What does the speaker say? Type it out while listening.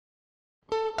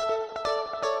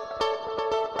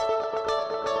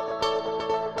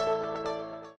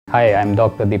Hi, I'm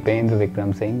Dr. Deependra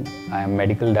Vikram Singh. I am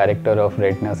Medical Director of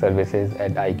Retina Services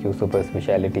at IQ Super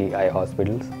Speciality Eye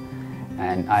Hospitals,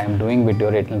 and I am doing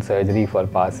vitreoretinal surgery for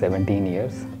past 17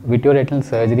 years. Vitreoretinal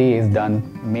surgery is done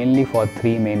mainly for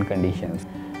three main conditions.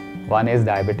 One is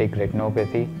diabetic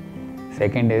retinopathy,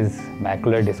 second is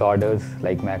macular disorders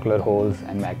like macular holes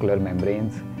and macular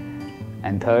membranes,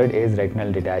 and third is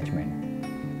retinal detachment.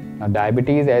 Now,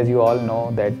 diabetes, as you all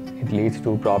know, that it leads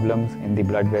to problems in the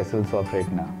blood vessels of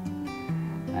retina,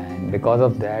 and because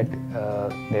of that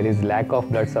there is lack of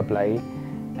blood supply,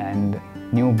 and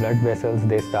new blood vessels,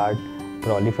 they start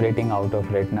proliferating out of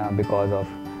retina because of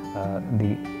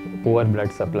the poor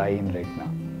blood supply in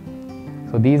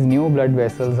retina. So these new blood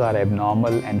vessels are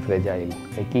abnormal and fragile.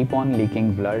 They keep on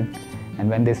leaking blood, and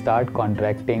when they start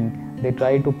contracting, they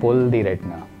try to pull the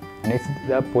retina. And it's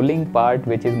the pulling part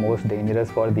which is most dangerous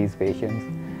for these patients.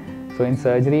 So in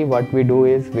surgery, what we do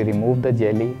is we remove the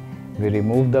jelly, we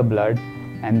remove the blood,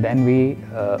 and then we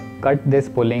cut this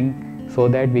pulling so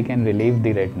that we can relieve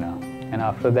the retina. And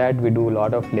after that, we do a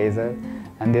lot of laser,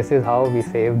 and this is how we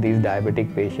save these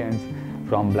diabetic patients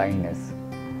from blindness.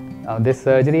 Now this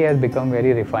surgery has become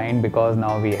very refined because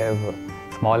now we have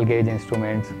small gauge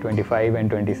instruments, 25 and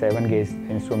 27 gauge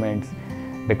instruments.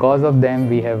 Because of them,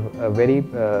 we have a very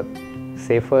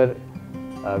safer,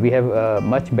 we have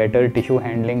much better tissue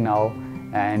handling now,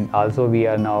 and also we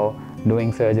are now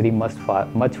doing surgery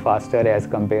much faster as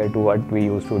compared to what we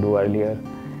used to do earlier.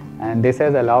 And this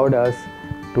has allowed us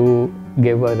to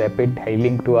give a rapid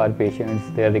healing to our patients.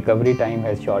 Their recovery time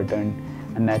has shortened,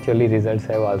 and naturally results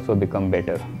have also become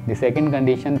better. The second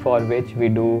condition for which we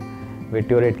do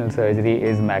vitreoretinal surgery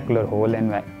is macular hole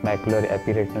and macular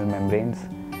epiretinal membranes.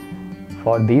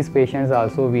 For these patients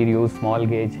also we use small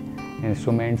gauge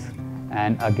instruments,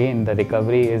 and again the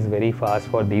recovery is very fast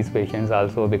for these patients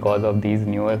also because of these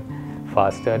newer,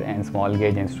 faster and small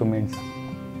gauge instruments.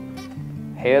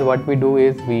 Here what we do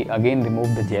is we again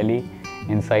remove the jelly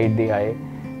inside the eye,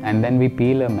 and then we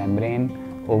peel a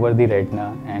membrane over the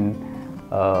retina, and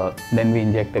then we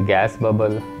inject a gas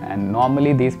bubble, and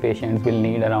normally these patients will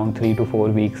need around 3 to 4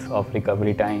 weeks of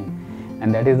recovery time,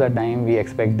 and that is the time we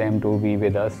expect them to be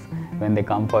with us when they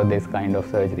come for this kind of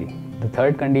surgery. The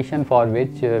third condition for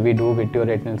which we do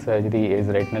vitreoretinal surgery is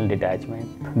retinal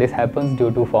detachment. This happens due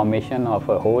to formation of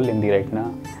a hole in the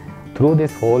retina. Through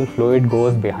this hole, fluid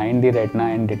goes behind the retina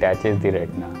and detaches the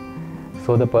retina.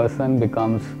 So the person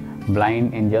becomes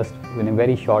blind in a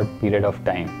very short period of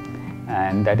time,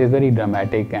 and that is very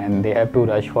dramatic, and they have to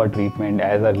rush for treatment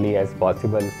as early as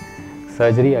possible.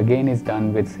 Surgery again is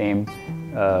done with same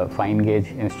fine gauge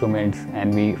instruments,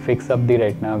 and we fix up the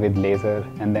retina with laser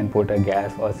and then put a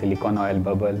gas or silicone oil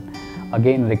bubble.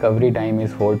 Again, recovery time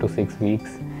is 4 to 6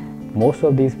 weeks. Most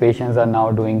of these patients are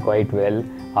now doing quite well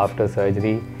after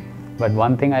surgery. But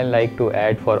one thing I like to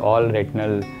add for all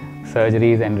retinal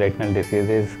surgeries and retinal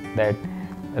diseases, that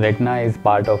retina is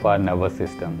part of our nervous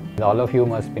system. All of you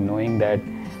must be knowing that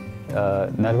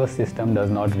nervous system does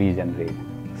not regenerate.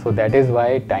 So that is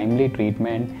why timely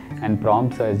treatment and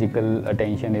prompt surgical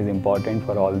attention is important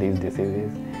for all these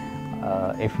diseases.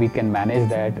 If we can manage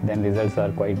that, then results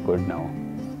are quite good now.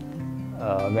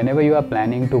 Whenever you are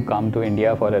planning to come to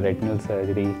India for a retinal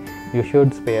surgery, you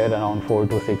should spare around 4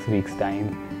 to 6 weeks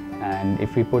time. And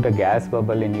if we put a gas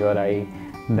bubble in your eye,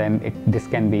 then this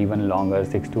can be even longer,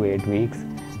 6 to 8 weeks.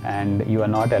 And you are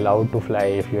not allowed to fly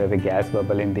if you have a gas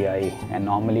bubble in the eye, and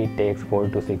normally it takes 4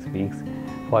 to 6 weeks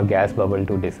for gas bubble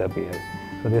to disappear.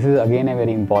 So this is again a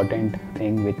very important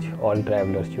thing which all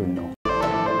travelers should know.